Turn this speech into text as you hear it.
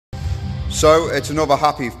So it's another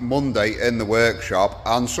happy Monday in the workshop,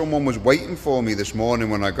 and someone was waiting for me this morning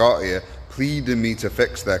when I got here, pleading me to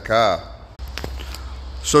fix their car.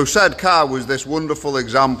 So said car was this wonderful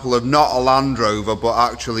example of not a Land Rover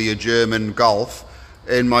but actually a German Golf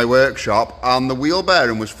in my workshop, and the wheel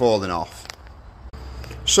bearing was falling off.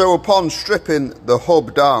 So upon stripping the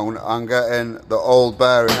hub down and getting the old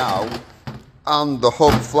bearing out and the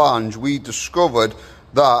hub flange, we discovered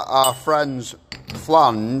that our friend's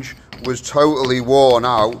flange was totally worn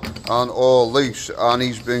out and all loose, and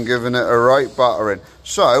he's been giving it a right battering.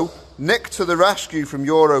 So Nick to the rescue from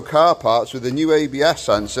Euro Car Parts with a new ABS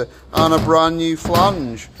sensor and a brand new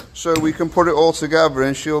flange, so we can put it all together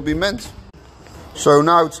and she'll be mint. So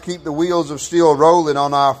now, to keep the wheels of steel rolling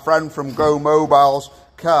on our friend from Go Mobile's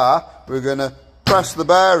car, we're going to press the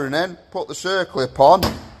bearing in, put the circlip on,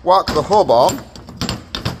 whack the hub on,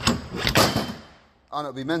 and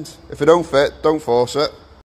it'll be mint. If it don't fit, don't force it.